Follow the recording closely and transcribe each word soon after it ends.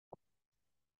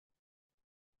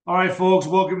All right, folks,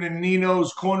 welcome to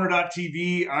Nino's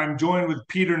Corner.tv. I'm joined with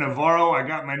Peter Navarro. I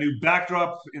got my new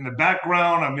backdrop in the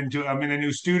background. I'm in a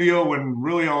new studio when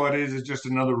really all it is just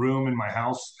another room in my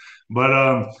house. But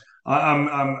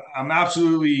I'm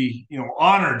absolutely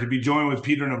honored to be joined with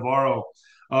Peter Navarro.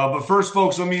 But first,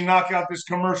 folks, let me knock out this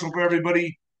commercial for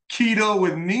everybody. Keto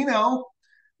with Nino.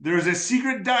 There's a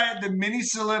secret diet that many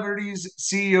celebrities,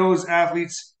 CEOs,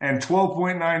 athletes, and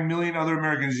 12.9 million other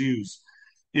Americans use.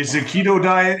 It's a keto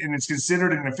diet, and it's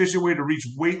considered an efficient way to reach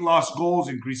weight loss goals,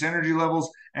 increase energy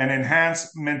levels, and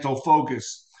enhance mental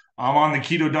focus. I'm on the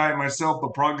keto diet myself,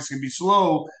 but progress can be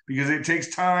slow because it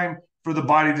takes time for the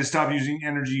body to stop using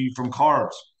energy from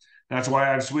carbs. That's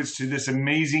why I've switched to this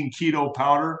amazing keto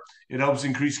powder. It helps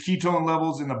increase ketone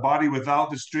levels in the body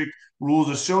without the strict rules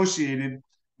associated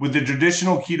with the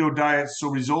traditional keto diet. So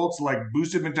results like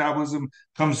boosted metabolism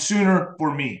come sooner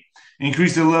for me.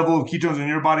 Increase the level of ketones in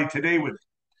your body today with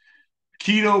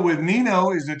Keto with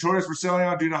Nino is notorious for selling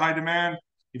out due to high demand.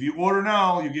 If you order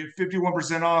now, you get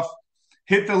 51% off.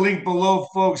 Hit the link below,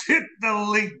 folks. Hit the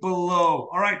link below.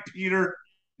 All right, Peter,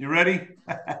 you ready?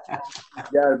 Got it,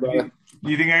 you, brother.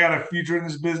 you think I got a future in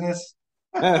this business?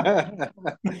 I'm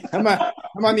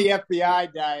on the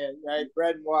FBI diet, right?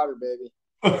 Bread and water, baby.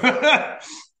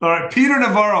 All right, Peter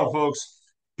Navarro, folks.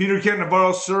 Peter Kent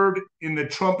Navarro served in the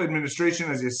Trump administration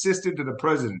as the assistant to the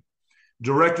president,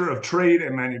 director of trade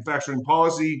and manufacturing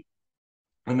policy,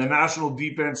 and the National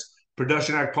Defense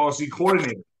Production Act policy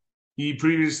coordinator. He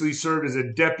previously served as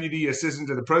a deputy assistant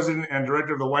to the president and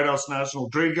director of the White House National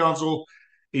Trade Council,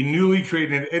 a newly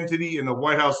created entity in the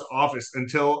White House office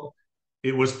until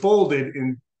it was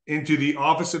into the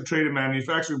Office of Trade and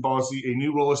Manufacturing Policy, a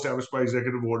new role established by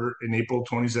executive order in April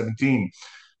 2017.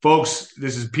 Folks,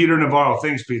 this is Peter Navarro.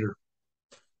 Thanks, Peter.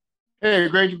 Hey,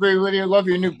 great to be with you. Love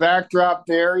your new backdrop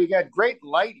there. You got great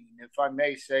lighting, if I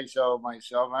may say so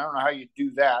myself. I don't know how you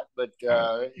do that, but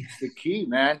it's the key,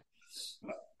 man.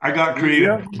 I got You, you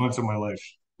creative don't once in my life.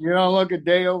 you don't look a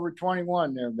day over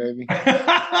 21 there, baby.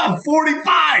 I'm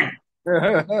 45.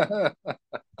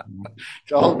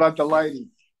 It's all about the lighting.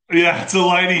 Yeah, it's a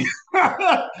lighting.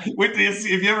 Wait till you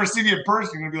see, if you ever see me in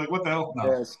person, you're gonna be like, "What the hell?"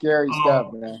 No. Yeah, scary stuff,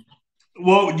 Um, man.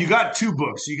 well, you got two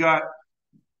books. You got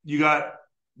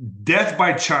Death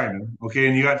by China, okay,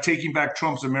 and you got Taking Back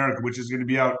Trump's America, which is going to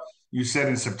be out. You said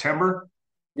in September.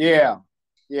 Yeah,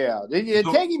 yeah.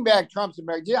 So, Taking back Trump's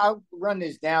America. Yeah, I'll run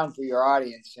this down for your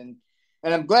audience, and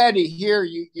I'm glad to hear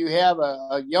you have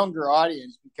a younger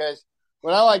audience because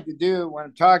what I like to do when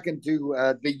I'm talking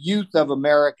to the youth of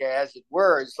America, as it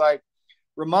were, is like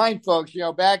remind folks.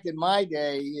 Back in my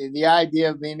day, the idea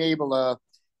of being able to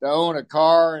own a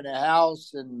car and a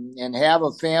house and have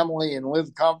a family and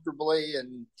live comfortably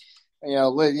and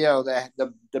live,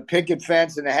 the picket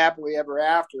fence and the happily ever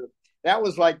after. That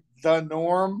was like the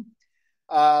norm.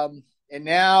 And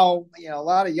now, a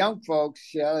lot of young folks,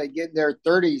 they get in their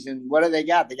 30s and what do they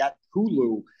got? They got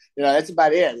Hulu. That's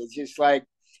about it. It's just like,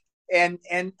 and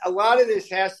a lot of this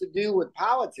has to do with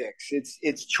politics.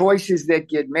 It's choices that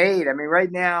get made. I mean,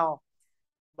 right now,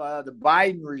 the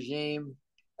Biden regime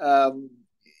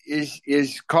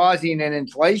is causing an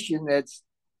inflation that's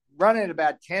running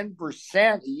about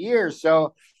 10% a year.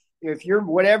 So if you're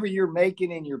whatever you're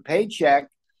making in your paycheck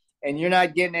and you're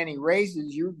not getting any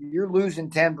raises, you're losing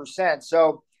 10%.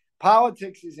 So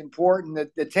politics is important.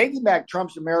 The Taking Back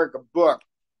Trump's America book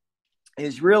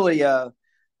is really a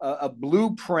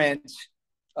blueprint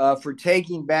for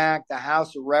taking back the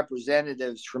House of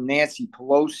Representatives from Nancy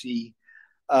Pelosi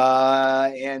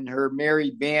and her merry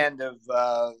band of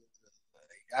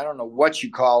I don't know what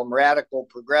you call them, radical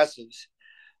progressives,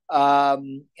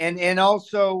 and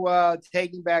also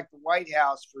taking back the White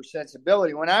House for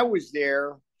sensibility. When I was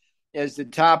there as the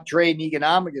top trade and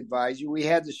economic advisor, we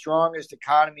had the strongest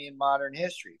economy in modern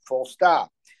history. Full stop.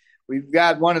 We've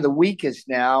got one of the weakest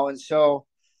now, and so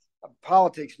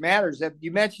politics matters. That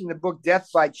you mentioned the book Death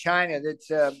by China.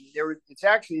 It's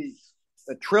actually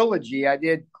a trilogy. I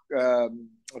did.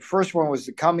 The first one was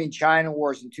the Coming China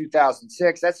Wars in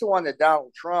 2006. That's the one that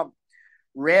Donald Trump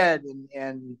read,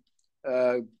 and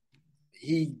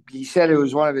he said it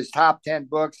was one of his top 10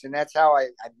 books, and that's how I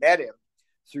met him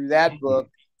through that book.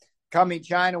 Coming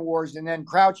China Wars, and then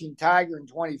Crouching Tiger in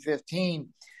 2015.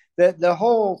 The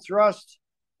whole thrust,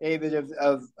 David,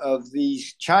 of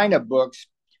these China books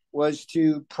was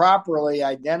to properly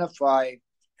identify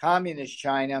communist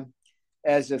China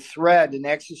as a threat, an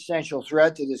existential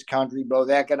threat to this country,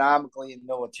 both economically and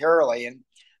militarily. And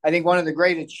I think one of the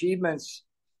great achievements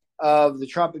of the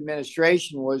Trump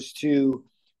administration was to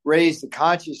raise the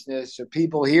consciousness of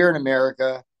people here in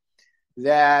America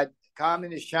that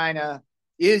communist China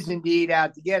is indeed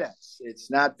out to get us.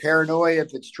 It's not paranoia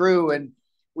if it's true. And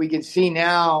we can see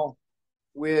now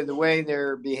with the way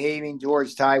they're behaving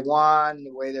towards Taiwan,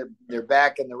 the way they're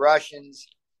backing the Russians,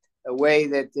 the way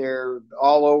that they're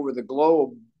all over the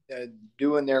globe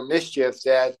doing their mischief,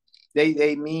 that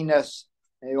they mean us.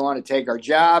 They want to take our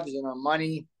jobs and our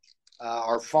money,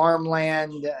 our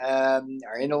farmland,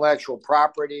 our intellectual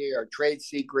property, our trade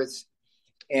secrets.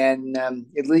 And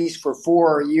at least for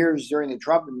 4 years during the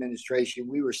Trump administration,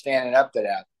 we were standing up to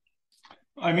that.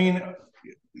 I mean,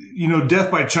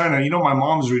 Death by China. My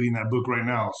mom's reading that book right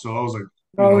now, so I was like,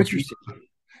 Oh, interesting.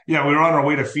 yeah, we were on our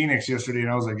way to Phoenix yesterday, and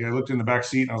I was like, I looked in the back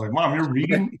seat, and I was like, Mom, you're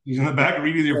reading? He's in the back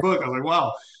reading your book. I was like,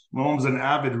 wow, my mom's an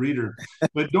avid reader.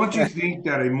 But don't you think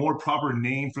that a more proper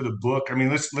name for the book? I mean,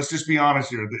 let's just be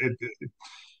honest here.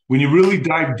 When you really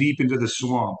dive deep into the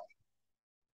swamp,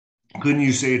 couldn't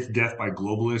you say it's death by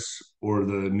globalists or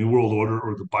the New World Order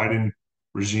or the Biden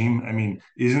regime? I mean,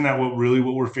 isn't that what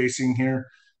we're facing here?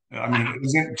 I mean,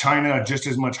 isn't China just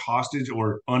as much hostage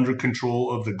or under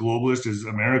control of the globalists as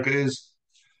America is?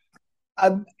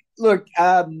 Um, Look,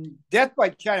 Death by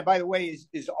China, by the way,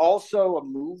 is also a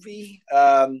movie.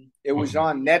 It was Okay.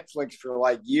 on Netflix for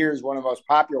like years, one of the most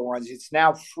popular ones. It's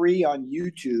now free on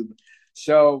YouTube.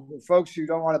 So, folks who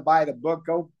don't want to buy the book,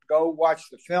 go watch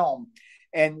the film.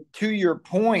 And to your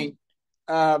point,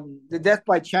 the Death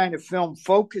by China film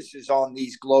focuses on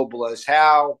these globalists.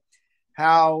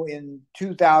 How in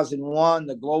 2001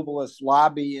 the globalist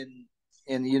lobby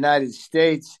in the United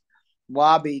States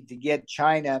lobbied to get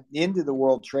China into the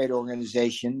World Trade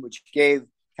Organization, which gave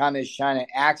Communist China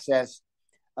access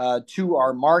to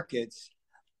our markets.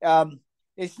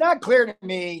 It's not clear to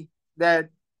me that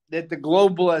the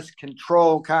globalists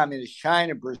control Communist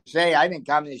China per se. I think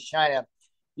Communist China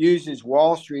uses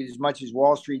Wall Street as much as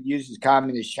Wall Street uses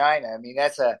Communist China. I mean,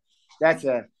 that's a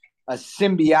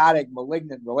symbiotic,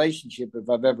 malignant relationship if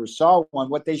I've ever saw one.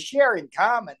 What they share in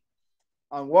common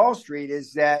on Wall Street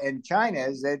is that in China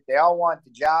is that they all want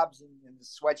the jobs in the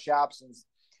sweatshops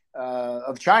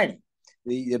of China,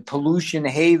 the pollution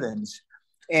havens,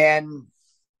 and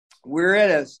we're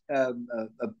at a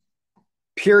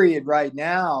period right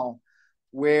now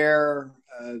where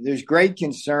there's great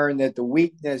concern that the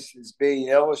weakness is being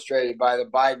illustrated by the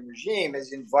Biden regime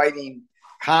is inviting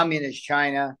communist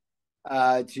China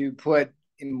to put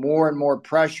more and more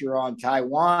pressure on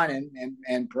Taiwan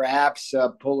and perhaps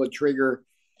pull a trigger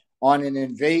on an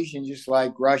invasion, just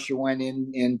like Russia went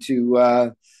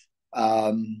into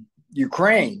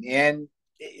Ukraine. And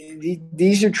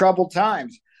these are troubled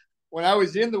times. When I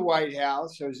was in the White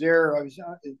House, I was there.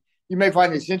 You may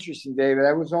find this interesting, David.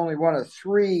 I was only one of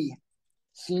three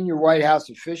senior White House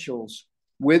officials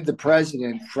with the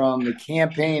president from the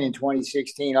campaign in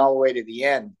 2016 all the way to the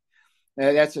end.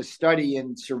 That's a study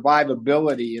in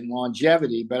survivability and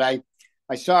longevity, but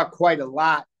I saw quite a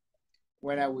lot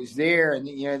when I was there. And,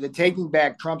 the Taking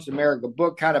Back Trump's America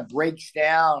book kind of breaks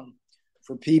down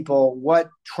for people what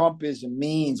Trumpism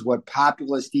means, what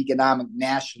populist economic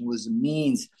nationalism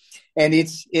means. And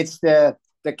it's the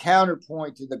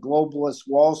counterpoint to the globalist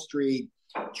Wall Street,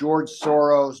 George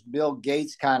Soros, Bill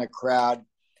Gates kind of crowd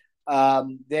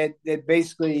that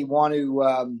basically want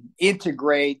to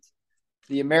integrate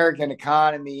the American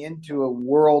economy into a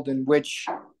world in which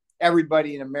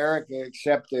everybody in America,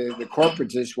 except the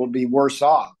corporatists, will be worse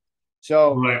off.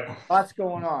 So Right. lots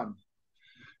going on.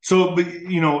 So, but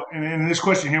and this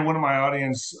question here, one of my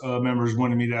audience members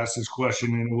wanted me to ask this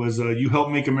question, and it was, you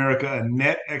helped make America a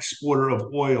net exporter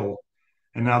of oil,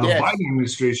 and now the Yes. Biden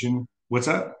administration, what's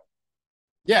that?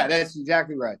 Yeah, that's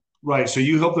exactly right. Right. So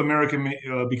you helped America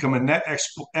become a net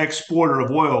exporter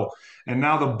of oil, and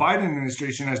now the Biden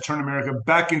administration has turned America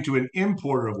back into an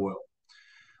importer of oil.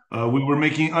 We were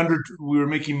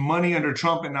making money under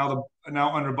Trump, and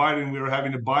now under Biden, we are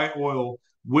having to buy oil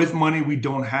with money we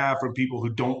don't have from people who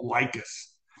don't like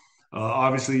us.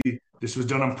 Obviously, this was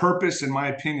done on purpose, in my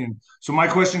opinion. So my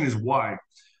question is why?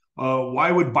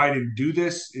 Why would Biden do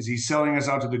this? Is he selling us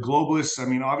out to the globalists? I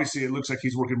mean, obviously, it looks like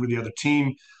he's working for the other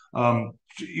team.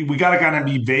 We got to kind of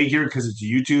be vague here because it's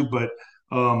YouTube, but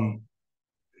um,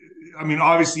 I mean,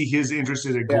 obviously, his interest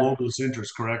is a Yeah. globalist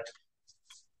interest, correct?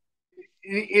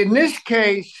 In this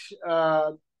case,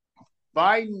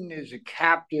 Biden is a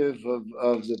captive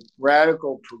of the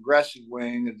radical progressive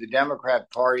wing of the Democrat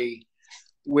Party,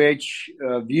 which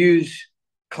views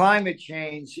climate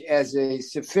change as a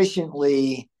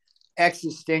sufficiently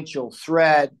existential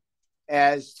threat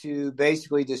as to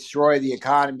basically destroy the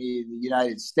economy of the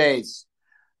United States.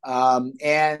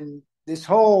 And this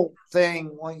whole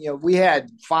thing, we had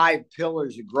 5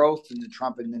 pillars of growth in the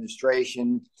Trump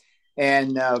administration,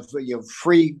 and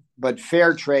free but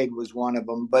fair trade was one of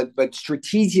them. But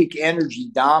strategic energy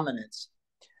dominance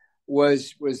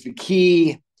was the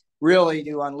key, really,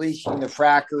 to unleashing the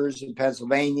frackers in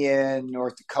Pennsylvania and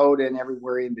North Dakota and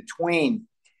everywhere in between.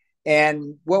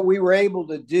 And what we were able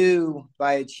to do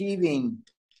by achieving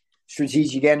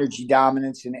strategic energy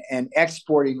dominance and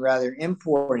exporting rather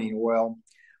importing oil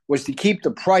was to keep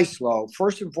the price low.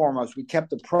 First and foremost, we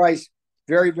kept the price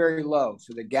very, very low.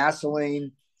 So the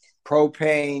gasoline,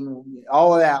 propane,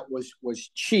 all of that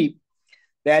was cheap.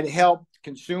 That helped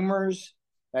consumers,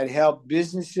 that helped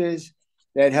businesses,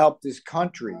 that helped this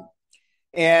country.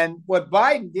 And what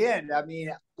Biden did, I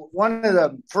mean, one of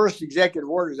the first executive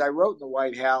orders I wrote in the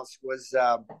White House was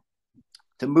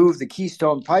to move the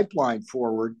Keystone Pipeline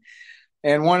forward.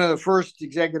 And one of the first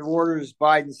executive orders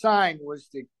Biden signed was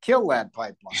to kill that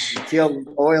pipeline, to kill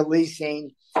oil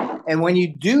leasing. And when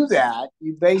you do that,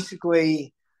 you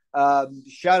basically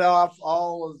shut off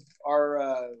all of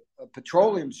our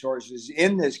petroleum sources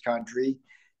in this country.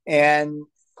 And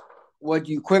what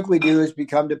you quickly do is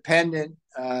become dependent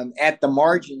at the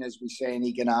margin, as we say in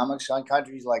economics, on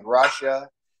countries like Russia,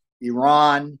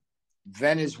 Iran,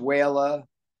 Venezuela,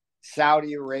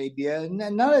 Saudi Arabia. And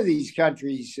none of these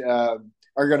countries are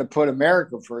going to put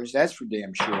America first. That's for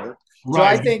damn sure. Right. So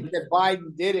I think that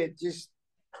Biden did it just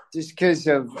because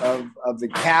of the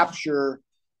capture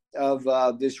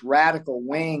of this radical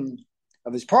wing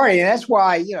of his party. And that's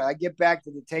why, I get back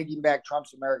to the Taking Back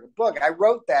Trump's America book. I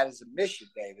wrote that as a mission,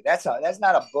 David. That's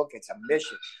not a book. It's a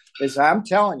mission. I'm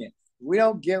telling you, we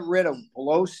don't get rid of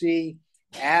Pelosi,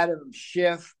 Adam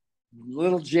Schiff,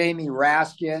 little Jamie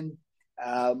Raskin,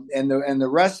 and the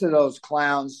rest of those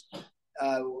clowns.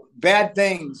 Bad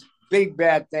things, big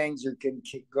bad things are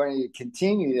going to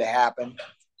continue to happen,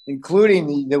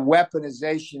 including the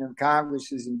weaponization of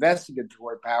Congress's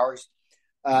investigatory powers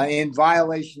in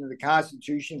violation of the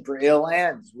Constitution for ill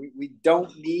ends. We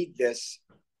don't need this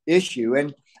issue.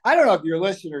 And I don't know if your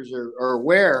listeners are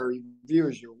aware, or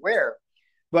viewers are aware,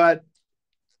 but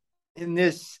in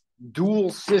this dual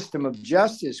system of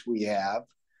justice we have,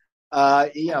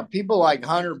 people like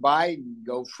Hunter Biden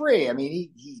go free. I mean,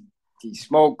 he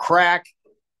smoked crack,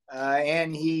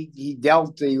 and he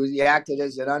acted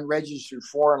as an unregistered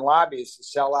foreign lobbyist to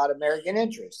sell out American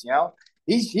interests.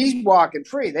 He's walking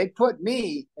free. They put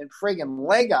me in friggin'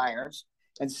 leg irons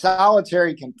and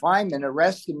solitary confinement,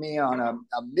 arrested me on a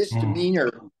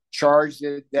misdemeanor charge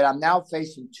that I'm now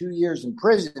facing 2 years in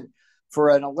prison for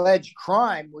an alleged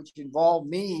crime, which involved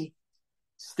me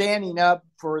standing up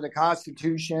for the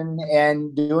Constitution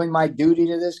and doing my duty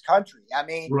to this country. I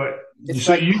mean, right. It's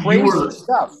so like crazy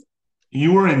stuff.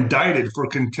 You were indicted for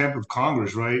contempt of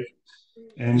Congress, right?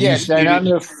 And yes, and I'm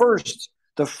the first,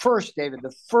 David,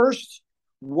 the first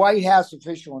White House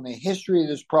official in the history of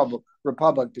this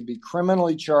republic to be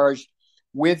criminally charged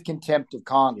with contempt of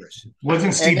Congress.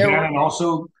 Wasn't Steve Bannon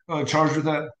also charged with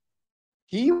that?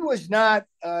 He was not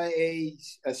a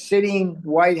sitting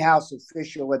White House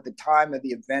official at the time of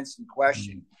the events in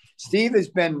question. Mm-hmm. Steve has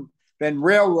been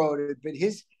railroaded, but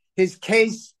his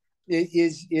case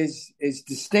is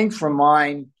distinct from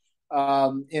mine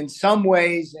in some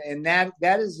ways, and that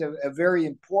is a very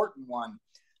important one.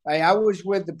 I was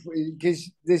with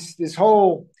because this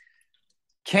whole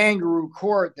kangaroo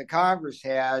court that Congress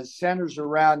has centers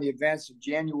around the events of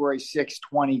January 6,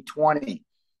 2020.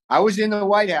 I was in the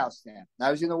White House then.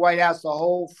 I was in the White House the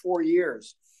whole 4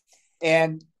 years,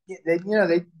 and they're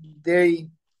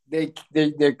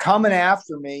coming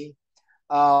after me,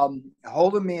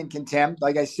 holding me in contempt.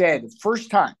 Like I said, the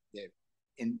first time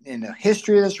in the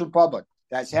history of this republic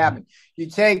that's happened. You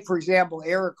take, for example,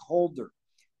 Eric Holder,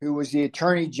 who was the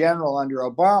Attorney General under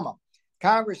Obama.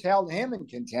 Congress held him in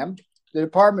contempt. The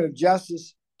Department of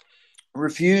Justice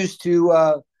refused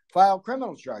to file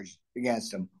criminal charges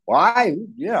against him. Why?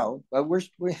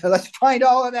 Let's find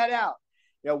all of that out.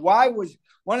 Why was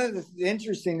one of the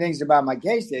interesting things about my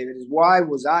case, David, is why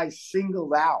was I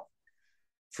singled out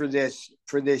for this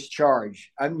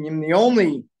charge? I mean, the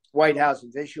only White House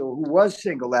official who was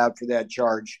singled out for that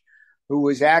charge, who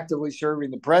was actively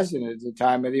serving the president at the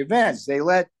time of the events. They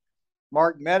let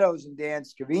Mark Meadows and Dan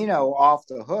Scavino off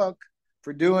the hook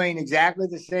for doing exactly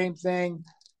the same thing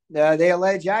they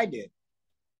allege I did.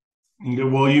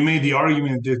 Well, you made the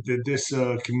argument that this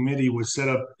committee was set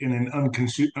up in an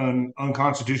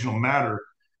unconstitutional manner,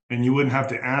 and you wouldn't have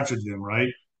to answer them, right?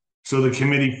 So the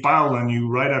committee filed on you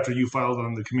right after you filed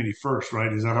on the committee first,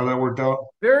 right? Is that how that worked out?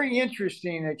 Very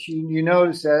interesting that you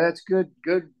noticed that. That's good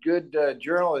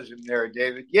journalism there,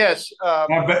 David. Yes.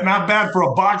 Not bad for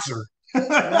a boxer.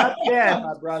 Not bad,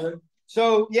 my brother.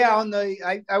 So yeah,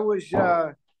 I was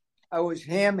I was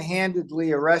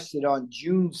ham-handedly arrested on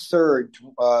June 3rd,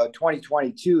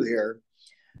 2022 here.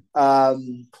 By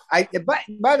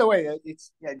the way,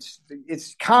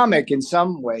 it's comic in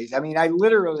some ways. I mean, I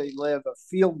literally live a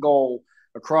field goal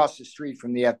across the street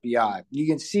from the FBI. You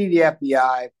can see the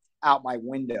FBI out my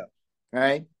window,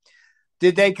 right?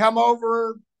 Did they come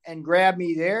over and grab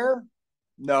me there?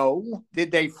 No.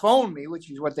 Did they phone me,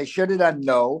 which is what they should have done?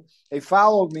 No. They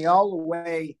followed me all the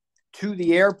way to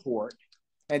the airport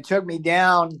and took me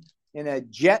down in a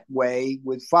jetway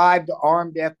with 5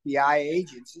 armed FBI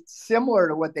agents. It's similar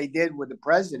to what they did with the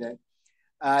president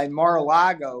in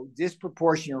Mar-a-Lago,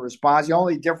 disproportionate response. The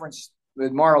only difference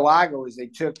with Mar-a-Lago is they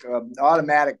took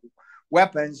automatic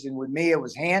weapons, and with me, it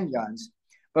was handguns.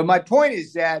 But my point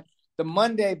is that the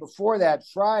Monday before that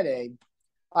Friday,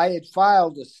 I had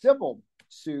filed a civil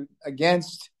suit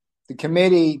against the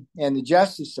committee and the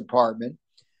Justice Department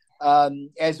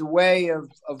as a way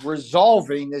of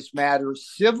resolving this matter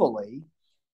civilly.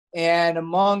 And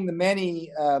among the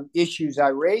many issues I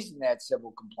raised in that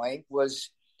civil complaint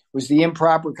was the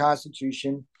improper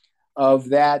constitution of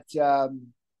that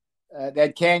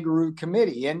kangaroo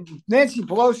committee. And Nancy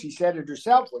Pelosi said it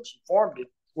herself when she formed it.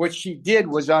 What she did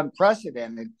was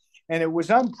unprecedented. And it was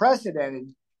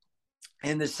unprecedented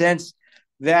in the sense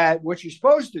that what you're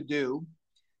supposed to do,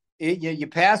 you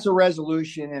pass a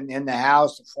resolution in the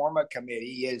House to form a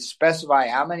committee, you specify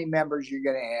how many members you're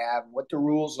going to have, what the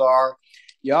rules are.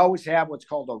 You always have what's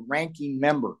called a ranking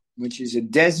member, which is a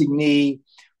designee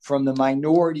from the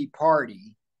minority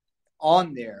party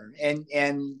on there.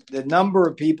 And the number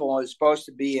of people is supposed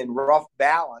to be in rough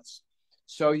balance.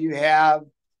 So you have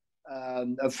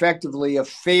effectively a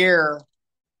fair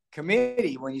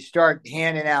committee when you start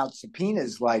handing out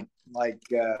subpoenas like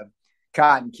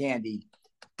cotton candy.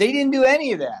 They didn't do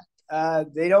any of that.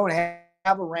 They don't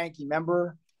have a ranking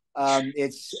member.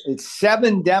 It's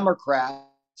 7 Democrats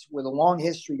with a long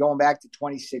history going back to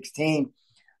 2016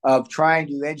 of trying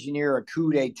to engineer a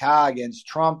coup d'etat against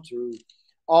Trump through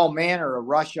all manner of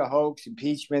Russia hoax,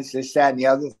 impeachments, this, that, and the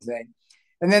other thing.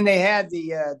 And then they had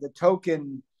the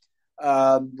token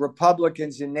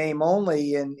Republicans in name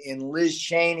only in Liz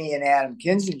Cheney and Adam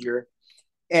Kinzinger,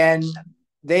 and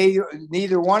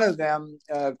neither one of them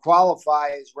qualify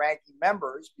as ranking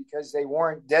members because they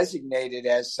weren't designated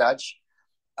as such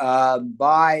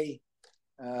by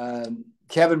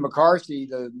Kevin McCarthy,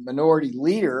 the minority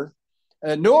leader,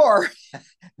 nor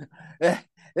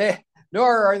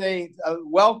are they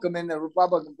welcome in the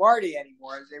Republican Party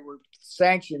anymore. They were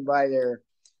sanctioned by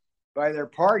their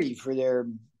party for their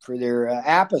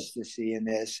apostasy in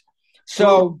this.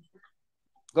 So,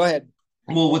 go ahead.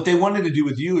 Well, what they wanted to do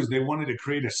with you is they wanted to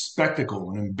create a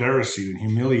spectacle and embarrass you and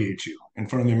humiliate you in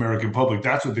front of the American public.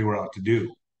 That's what they were out to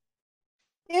do.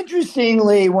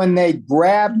 Interestingly, when they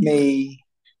grabbed me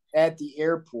at the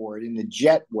airport in the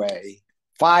jetway,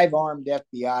 5 armed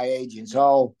FBI agents.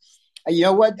 Oh, you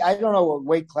know what? I don't know what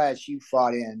weight class you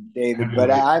fought in, David, but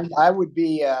I would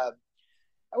be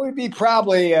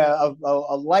probably a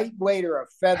lightweight or a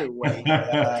featherweight.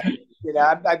 I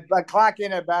clock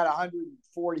in at about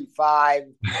 145.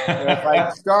 If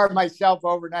I starve myself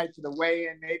overnight to the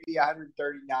weigh-in, maybe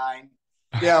 139.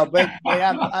 But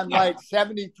I'm like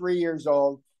 73 years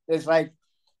old. It's like,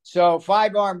 so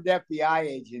 5 armed FBI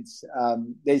agents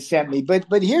they sent me.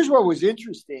 But here's what was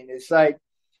interesting. It's like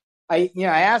I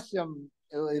asked them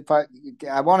if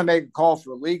I want to make a call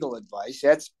for legal advice.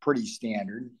 That's pretty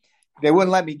standard. They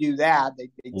wouldn't let me do that.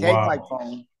 They take my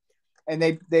phone and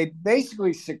they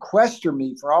basically sequester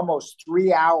me for almost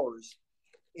 3 hours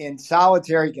in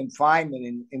solitary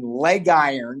confinement in leg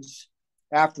irons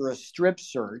after a strip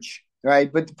search, right?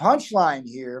 But the punchline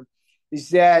here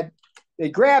is that they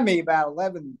grabbed me about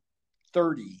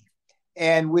 11:30,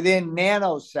 and within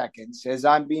nanoseconds, as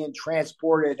I'm being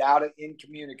transported out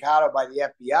incommunicado by the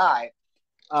FBI,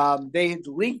 they had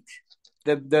leaked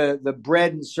the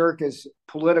bread and circus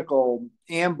political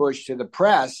ambush to the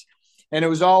press, and it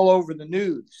was all over the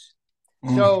news.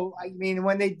 So, I mean,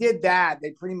 when they did that,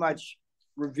 they pretty much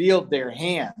revealed their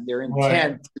hand, their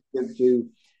intent to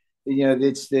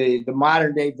it's the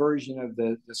modern day version of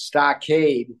the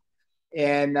stockade.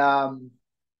 And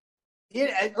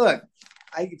look,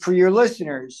 for your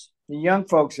listeners, the young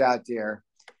folks out there,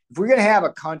 if we're going to have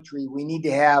a country, we need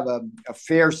to have a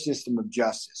fair system of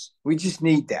justice. We just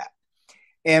need that.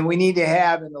 And we need to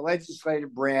have in the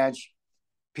legislative branch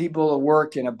people who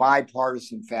work in a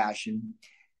bipartisan fashion.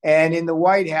 And in the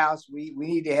White House, we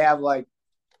need to have like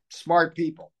smart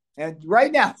people. And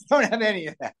right now, we don't have any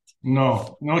of that.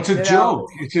 No, it's a joke.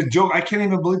 It's a joke. I can't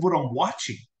even believe what I'm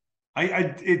watching.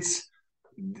 It's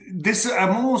this,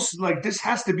 I'm almost like this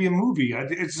has to be a movie.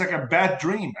 It's like a bad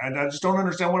dream. I just don't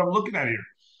understand what I'm looking at here.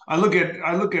 I look at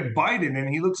Biden and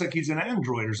he looks like he's an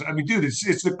android or something. I mean, dude,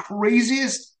 it's the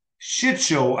craziest shit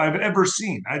show I've ever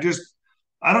seen. I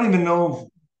don't even know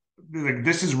if, like,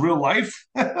 this is real life.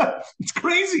 It's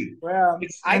crazy. Well,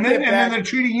 It's I and get then back. they're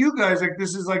treating you guys like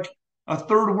this is like a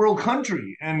third world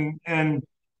country. And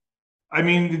I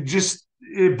mean,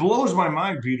 it blows my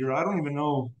mind, Peter. I don't even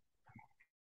know.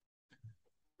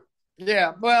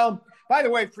 Yeah. Well, by the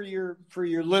way, for your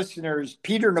listeners,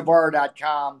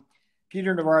 peternavarro.com,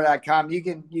 peternavarro.com,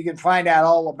 you can find out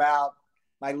all about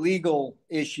my legal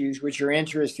issues, which are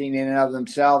interesting in and of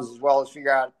themselves, as well as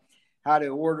figure out how to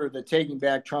order the Taking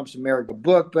Back Trump's America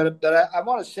book. But I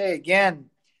want to say again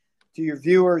to your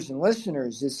viewers and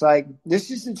listeners, it's like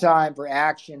this is the time for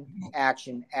action,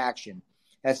 action, action.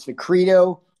 That's the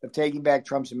credo of Taking Back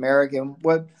Trump's America. And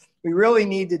what we really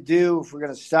need to do if we're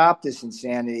going to stop this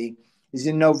insanity is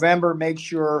in November make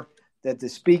sure that the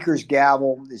speaker's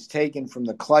gavel is taken from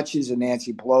the clutches of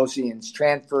Nancy Pelosi and is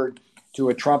transferred to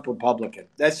a Trump Republican.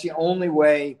 That's the only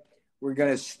way we're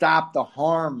going to stop the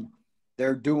harm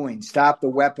they're doing, stop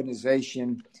the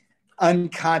weaponization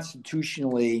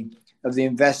unconstitutionally of the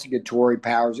investigatory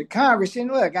powers of Congress.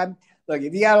 And look,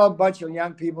 if you got a bunch of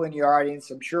young people in your audience,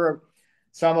 I'm sure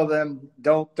some of them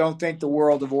don't think the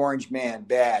world of Orange Man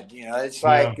bad. It's Yeah.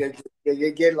 like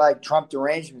you get like Trump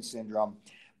derangement syndrome.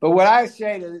 But what I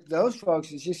say to those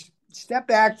folks is just step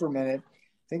back for a minute,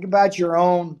 think about your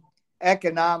own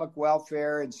economic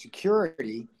welfare and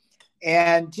security,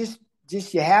 and just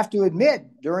you have to admit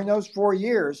during those 4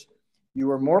 years you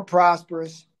were more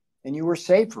prosperous and you were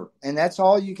safer. And that's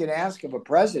all you can ask of a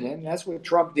president. And that's what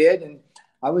Trump did. And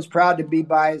I was proud to be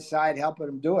by his side helping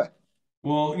him do it.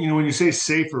 Well, when you say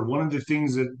safer, one of the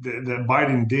things that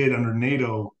Biden did under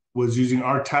NATO was using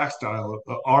our tax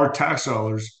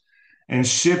dollars, and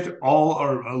shipped a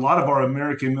lot of our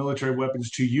American military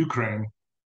weapons to Ukraine.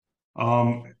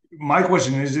 My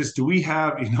question is this: do we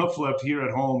have enough left here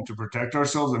at home to protect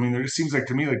ourselves? I mean, it seems like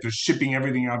to me like they're shipping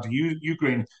everything out to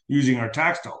Ukraine using our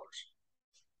tax dollars.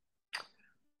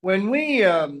 When we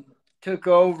took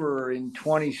over in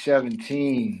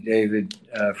 2017, David,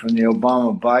 from the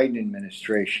Obama Biden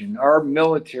administration, our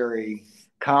military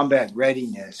combat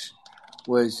readiness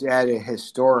was at a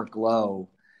historic low.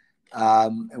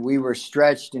 We were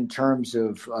stretched in terms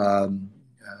of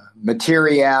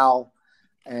material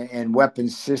and weapon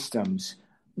systems.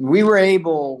 We were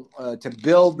able to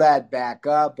build that back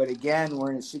up, but again,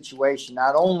 we're in a situation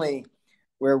not only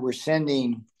where we're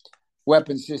sending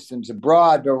weapon systems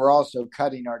abroad, but we're also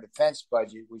cutting our defense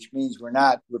budget, which means we're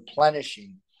not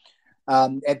replenishing.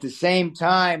 At the same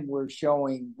time, we're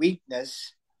showing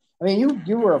weakness. I mean,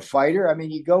 you were a fighter. I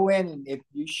mean, you go in and if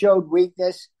you showed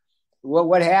weakness,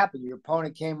 what happened? Your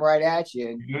opponent came right at you,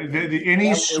 and Any it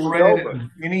was shred, over.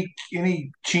 any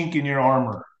chink in your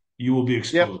armor, you will be Yep,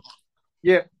 exposed.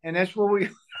 yep, and that's what we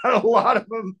got a lot of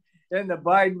them in the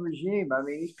Biden regime. I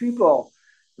mean, these people.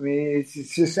 I mean, it's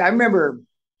just. I remember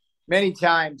many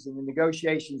times in the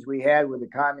negotiations we had with the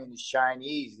communist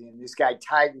Chinese, and this guy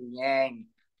Tiger Yang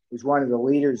was one of the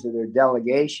leaders of their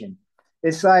delegation.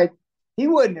 It's like he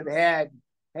wouldn't have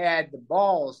had the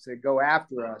balls to go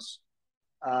after us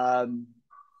um,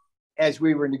 as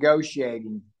we were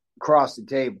negotiating across the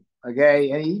table.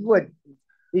 Okay, and he wouldn't.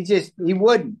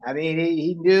 I mean,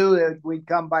 he knew that we'd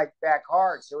come back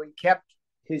hard, so he kept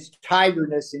his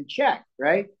tigerness in check,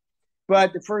 right?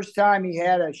 But the first time he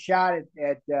had a shot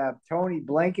at Tony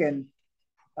Blinken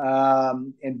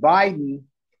and Biden,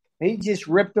 he just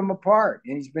ripped them apart,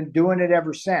 and he's been doing it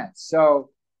ever since.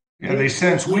 So Yeah, they his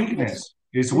sense weakness, weakness.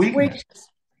 It's it's weakness. weakness,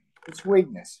 it's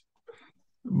weakness.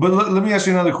 But let me ask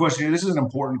you another question. This is an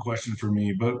important question for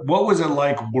me. But what was it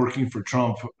like working for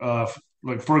Trump?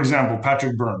 Like, for example,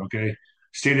 Patrick Byrne, okay,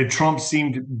 stated Trump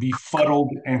seemed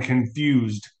befuddled and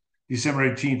confused December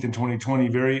 18th in 2020,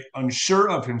 very unsure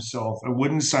of himself and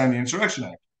wouldn't sign the Insurrection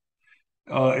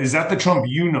Act. Is that the Trump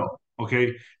you know?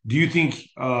 Okay. Do you think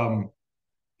do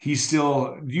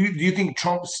you think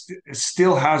Trump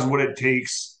still has what it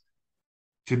takes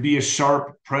to be a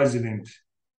sharp president,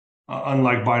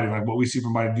 unlike Biden, like what we see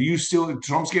from Biden? Do you still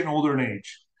Trump's getting older in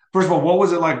age? First of all, what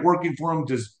was it like working for him?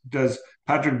 Does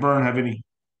Patrick Byrne have any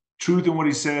truth in what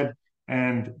he said?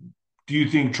 And do you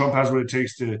think Trump has what it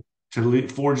takes to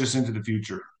forge us into the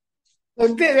future?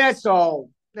 That's all.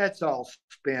 That's all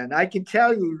spin. I can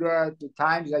tell you that the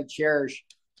times I cherish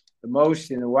the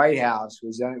most in the White House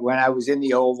was when I was in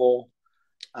the Oval,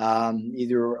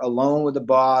 either alone with the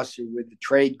boss or with the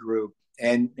trade group,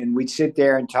 and we'd sit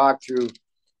there and talk through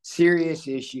serious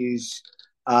issues,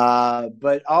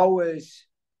 but always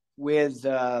with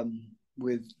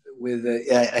with with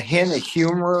a hint of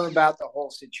humor about the whole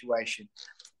situation.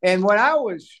 And what I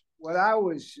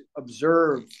was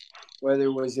observed, whether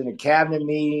it was in a cabinet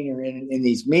meeting or in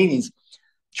these meetings,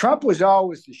 Trump was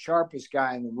always the sharpest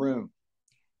guy in the room,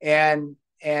 and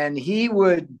he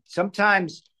would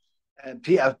sometimes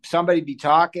somebody be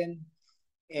talking,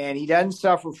 and he doesn't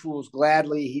suffer fools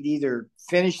gladly. He'd either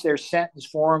finish their sentence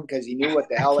for him because he knew what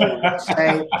the hell they were going to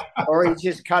say, or he'd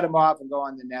just cut them off and go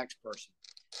on to the next person.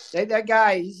 That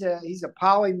guy, he's a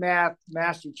polymath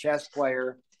master chess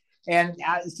player, and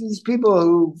these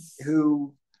people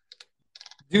who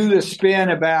do the spin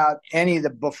about any of the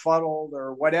befuddled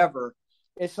or whatever.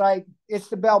 It's like it's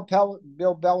the Bill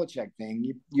Belichick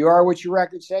thing. You are what your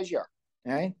record says you are.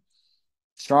 Right?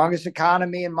 Strongest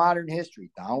economy in modern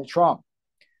history, Donald Trump.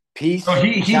 Peace, So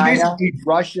he China, basically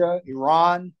Russia,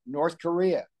 Iran, North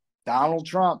Korea, Donald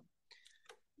Trump.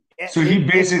 so he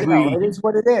basically it is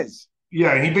what it is.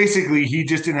 yeah, he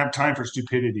just didn't have time for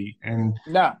stupidity and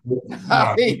No,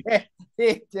 no. he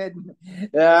didn't.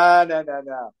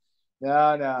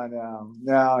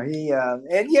 No. He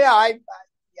and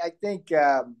I think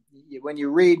when you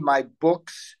read my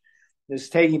books, this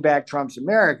Taking Back Trump's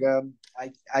America,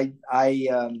 I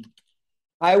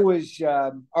was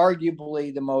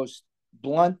arguably the most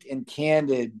blunt and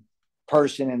candid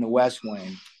person in the West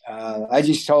Wing. I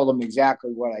just told him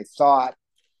exactly what I thought.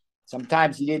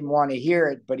 Sometimes he didn't want to hear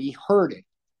it, but he heard it,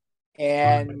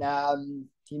 and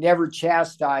he never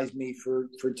chastised me for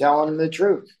telling him the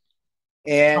truth.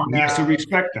 Oh, And he has to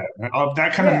respect that.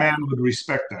 That kind of yeah, man would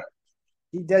respect that.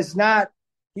 he does not.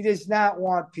 He does not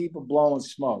want people blowing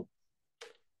smoke.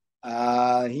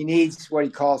 He needs what he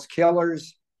calls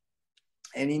killers,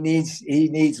 and he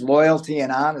needs loyalty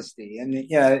and honesty,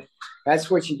 and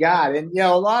that's what you got. And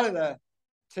a lot of the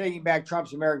Taking Back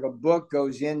Trump's America book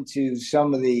goes into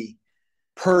some of the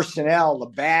personnel, the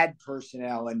bad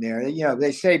personnel in there.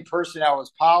 They say personnel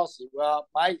is policy. Well,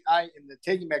 I in the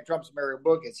Taking Back Trump's America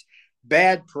book, it's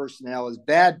bad personnel is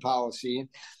bad policy.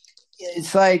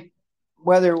 It's like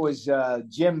whether it was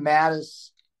Jim Mattis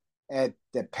at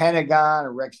the Pentagon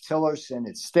or Rex Tillerson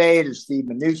at State or Steve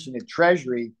Mnuchin at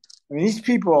Treasury. I mean, these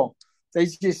people, they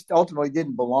just ultimately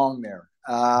didn't belong there.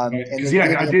 Because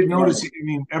I did notice. I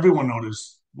mean, everyone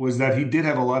noticed was that he did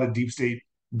have a lot of deep state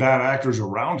bad actors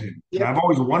around him, and Yep. I've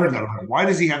always wondered that. Why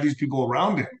does he have these people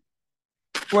around him?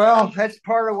 Well, that's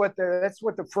part of that's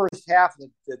what the first half of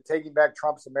the Taking Back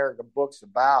Trump's America book's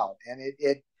about, and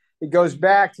it goes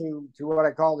back to what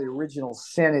I call the original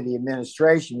sin of the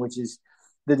administration, which is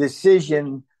the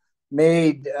decision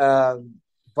made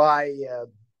by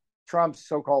Trump's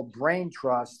so-called brain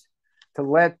trust to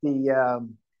let the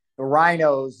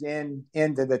rhinos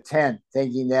into the tent,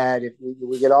 thinking that if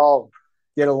we could all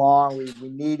get along, we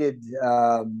needed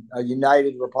a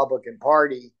united Republican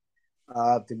Party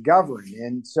to govern.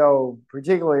 And so,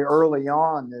 particularly early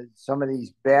on, some of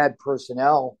these bad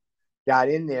personnel got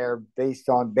in there based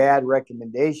on bad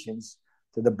recommendations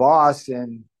to the boss,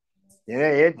 and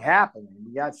it happened.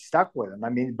 We got stuck with him. I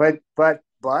mean, but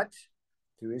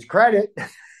to his credit,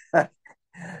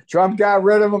 Trump got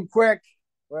rid of him quick.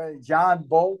 John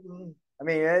Bolton. I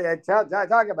mean, talk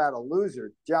about a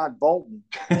loser, John Bolton.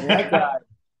 I mean, that guy.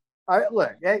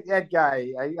 That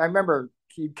guy. I remember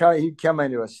he'd come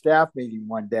into a staff meeting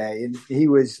one day, and he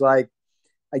was like,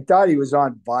 I thought he was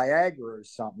on Viagra or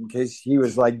something because he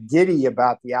was like giddy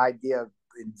about the idea of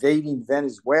invading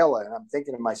Venezuela. And I'm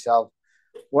thinking to myself,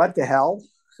 what the hell?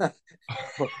 What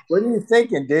are you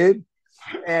thinking, dude?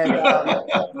 And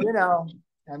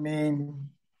I mean,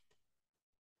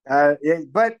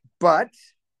 but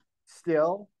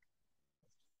still,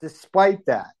 despite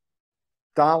that,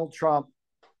 Donald Trump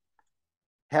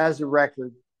has a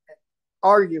record,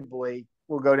 arguably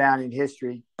will go down in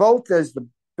history, both as the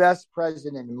best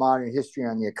president in modern history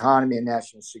on the economy and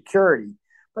national security,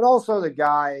 but also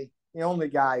the only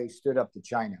guy who stood up to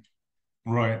China,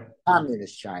 Right.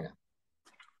 communist China.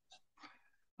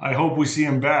 I hope we see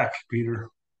him back, Peter.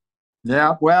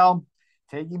 Yeah, well,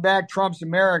 Taking Back Trump's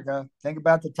America. Think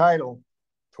about the title,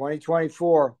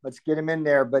 2024. Let's get him in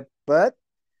there. But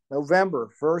November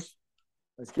 1st,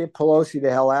 let's get Pelosi the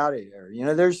hell out of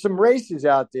here. There's some races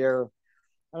out there.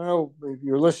 I don't know if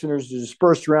your listeners are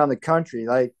dispersed around the country.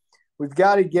 Like, we've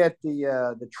got to get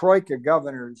the Troika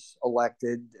governors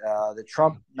elected, the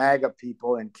Trump MAGA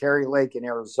people in Kerry Lake in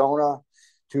Arizona,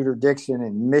 Tudor Dixon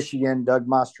in Michigan, Doug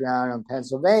Mastriano in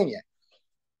Pennsylvania.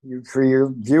 For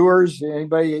your viewers,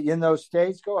 anybody in those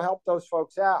states, go help those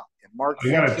folks out. And Mark I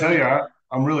got to tell Simpson. you,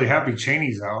 I'm really happy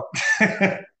Cheney's out.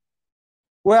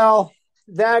 Well,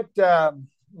 that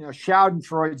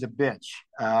Schadenfreude's a bitch,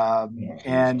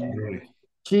 and Really.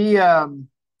 She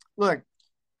look.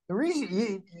 The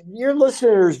reason your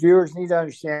listeners, viewers need to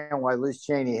understand why Liz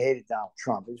Cheney hated Donald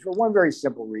Trump is for one very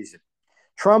simple reason.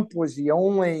 Trump was the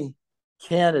only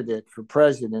candidate for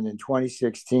president in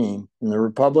 2016 in the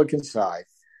Republican side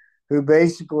who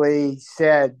basically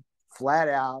said flat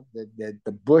out that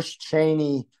the Bush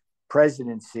Cheney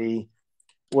presidency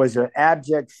was an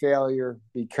abject failure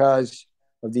because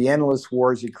of the endless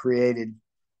wars it created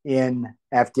in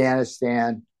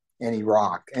Afghanistan and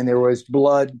Iraq. And there was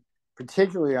blood,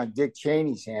 particularly on Dick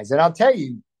Cheney's hands. And I'll tell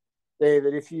you,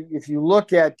 David, if you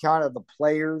look at kind of the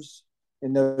players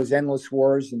in those endless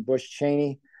wars in Bush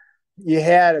Cheney, you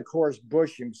had, of course,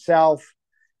 Bush himself.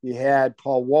 You had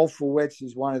Paul Wolfowitz,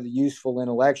 who's one of the useful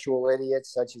intellectual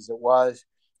idiots, such as it was.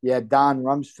 You had Don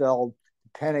Rumsfeld,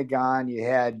 the Pentagon. You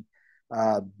had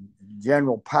uh,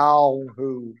 General Powell,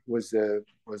 who was the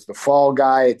fall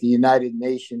guy at the United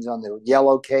Nations on the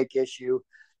yellow cake issue,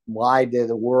 lied to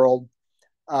the world.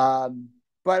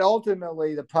 But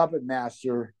ultimately, the puppet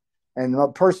master and the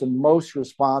person most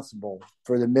responsible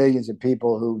for the millions of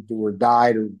people who were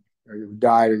died or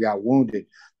got wounded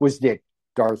was Dick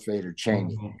Darth Vader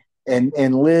Cheney. Mhm.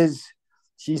 And Liz,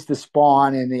 she's the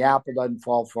spawn, and the apple doesn't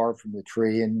fall far from the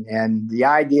tree. And the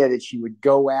idea that she would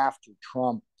go after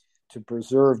Trump to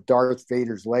preserve Darth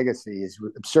Vader's legacy is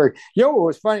absurd. You know what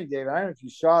was funny, David? I don't know if you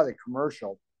saw the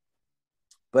commercial,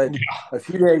 but a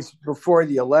few days before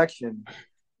the election,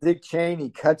 Dick Cheney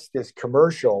cuts this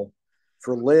commercial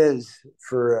for Liz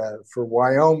for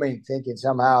Wyoming, thinking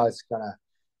somehow it's going to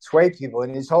sway people.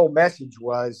 And his whole message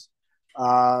was,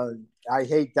 "I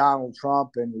hate Donald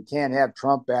Trump, and we can't have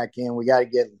Trump back in. We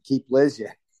got to keep Liz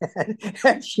in."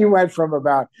 And she went from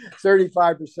about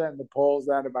 35% in the polls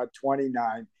down to about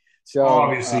 29. So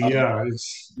Obviously, yeah,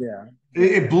 it's yeah,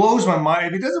 it blows my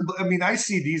mind. It doesn't. I mean, I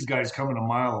see these guys coming a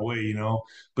mile away,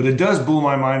 but it does blow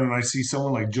my mind when I see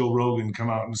someone like Joe Rogan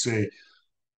come out and say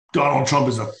Donald Trump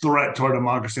is a threat to our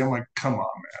democracy. I'm like, come on,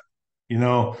 man. You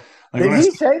know, like did when I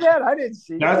he see say that? I didn't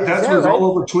see that. that, Is that that was right? all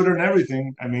over Twitter and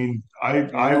everything. I mean, I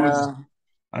was. Yeah.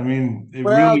 I mean, it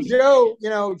Well, really.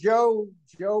 Joe,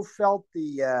 Joe felt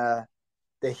the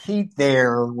heat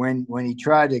there when he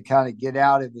tried to kind of get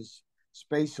out of his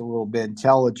space a little bit and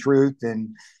tell the truth.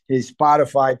 And his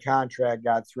Spotify contract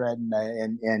got threatened,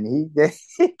 and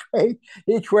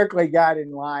he quickly got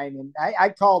in line. And I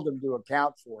called him to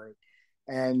account for it.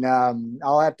 And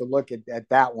I'll have to look at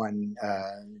that one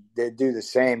to do the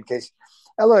same because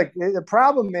look, the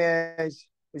problem is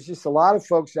there's just a lot of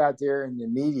folks out there in the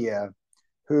media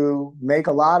who make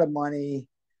a lot of money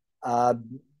uh,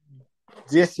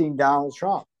 dissing Donald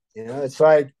Trump. It's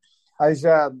like I was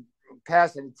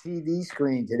passing a TV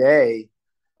screen today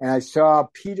and I saw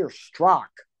Peter Strzok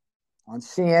on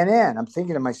CNN. I'm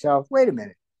thinking to myself, wait a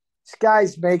minute, this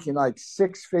guy's making like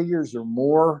six figures or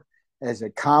more as a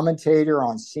commentator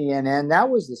on CNN. That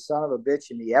was the son of a bitch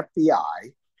in the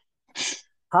FBI,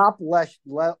 top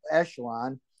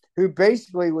echelon, who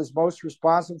basically was most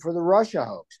responsible for the Russia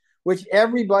hoax, which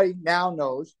everybody now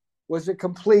knows was a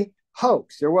complete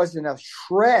hoax. There wasn't a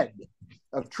shred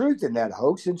of truth in that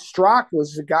hoax. And Strzok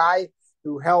was the guy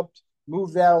who helped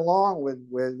move that along with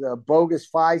bogus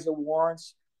FISA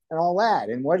warrants and all that.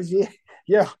 And what is he?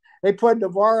 Yeah, they put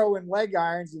Navarro in leg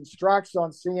irons and Strzok's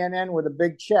on CNN with a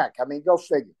big check. I mean, go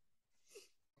figure.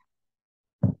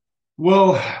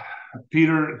 Well,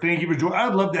 Peter, thank you for joining.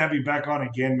 I'd love to have you back on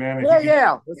again, man. If you Yeah, can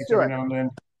yeah, let's do every it. now and then,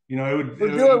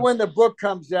 We'll do it when the book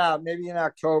comes out, maybe in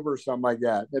October or something like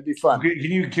that. That'd be fun.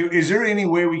 okay, is there any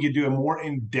way we could do a more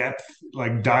in-depth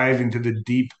like dive into the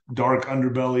deep, dark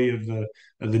underbelly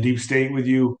of the deep state with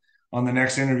you on the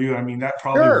next interview? I mean, that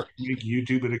probably would Sure. make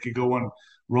YouTube, but it could go on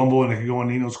Rumble and it could go on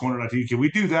Nino's Corner.tv. Can we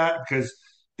do that? Because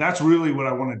that's really what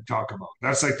I want to talk about.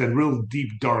 That's like the real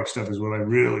deep, dark stuff is what I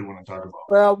really want to talk about.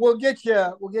 Well, we'll get you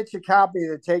a copy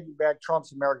of the Taking Back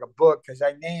Trump's America book because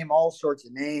I name all sorts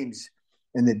of names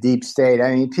in the deep state.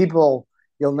 I mean, people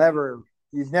you've never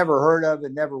heard of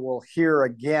and never will hear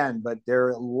again, but they're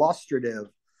illustrative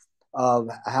of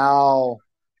how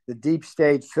the deep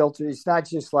state filter. It's not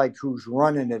just like who's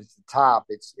running at the top.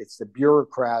 It's the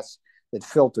bureaucrats that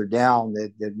filter down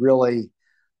that really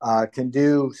can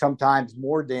do sometimes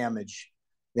more damage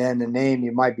than the name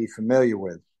you might be familiar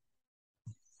with.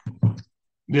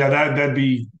 Yeah, that'd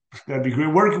be great.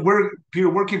 Where Peter,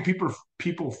 where can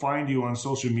people find you on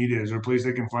social media? Is there a place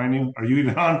they can find you? Are you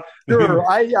even on? Sure.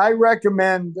 I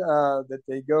recommend that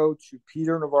they go to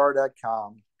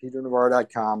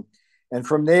peternavarro.com. And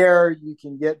from there, you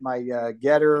can get my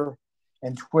Getter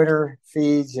and Twitter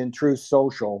feeds and Truth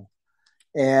Social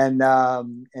and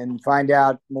find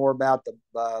out more about the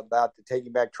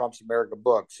Taking Back Trump's America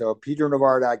book. So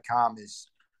peternavarro.com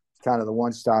kind of the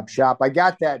one-stop shop. I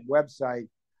got that website,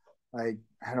 like,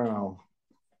 I don't know,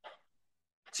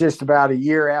 just about a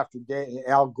year after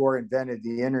Al Gore invented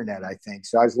the internet, I think.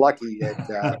 So I was lucky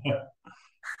that.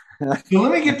 So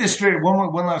let me get this straight.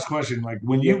 One last question. Like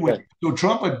when Yeah. so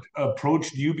Trump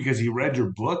approached you because he read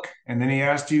your book and then he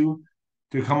asked you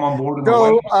to come on board in the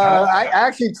White So House.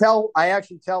 How- I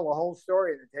actually tell the whole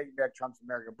story in the Taking Back Trump's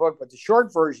America book, but the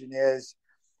short version is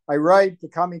I write The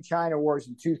Coming China Wars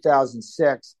in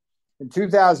 2006. In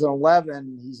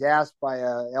 2011, he's asked by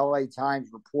a LA Times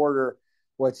reporter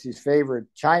what's his favorite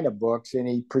China books, and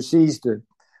he proceeds to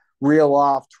reel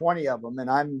off 20 of them, and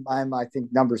I'm I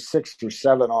think number 6 or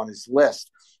 7 on his list.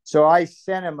 So I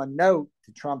sent him a note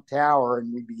to Trump Tower,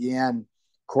 and we began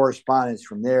correspondence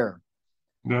from there.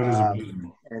 That is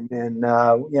amazing. And then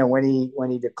when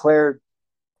he declared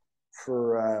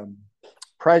for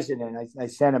president, I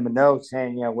sent him a note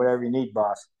saying, whatever you need,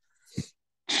 boss.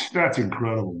 That's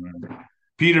incredible, man.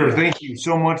 Peter, Yeah. thank you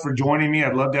so much for joining me.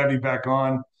 I'd love to have you back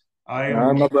on. I All am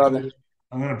right, my brother.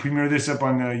 I'm going to premiere this up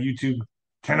on YouTube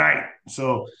tonight.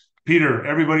 So, Peter,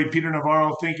 everybody, Peter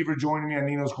Navarro, thank you for joining me on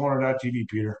Nino's Corner.tv,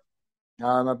 Peter.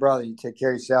 All right, my brother. You take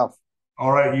care of yourself.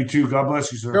 All right, you too. God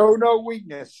bless you, sir. Show no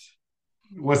weakness.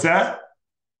 What's that?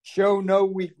 Show no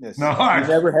weakness. No, You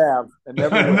never have, and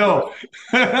never will. no.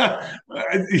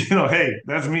 Hey,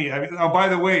 that's me. Oh, by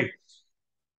the way,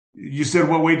 you said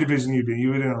what weight division you've been? You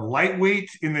were in a lightweight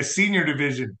in the senior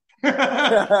division.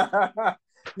 I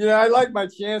like my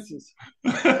chances.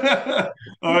 All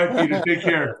right, Peter, take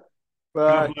care.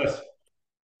 But God bless.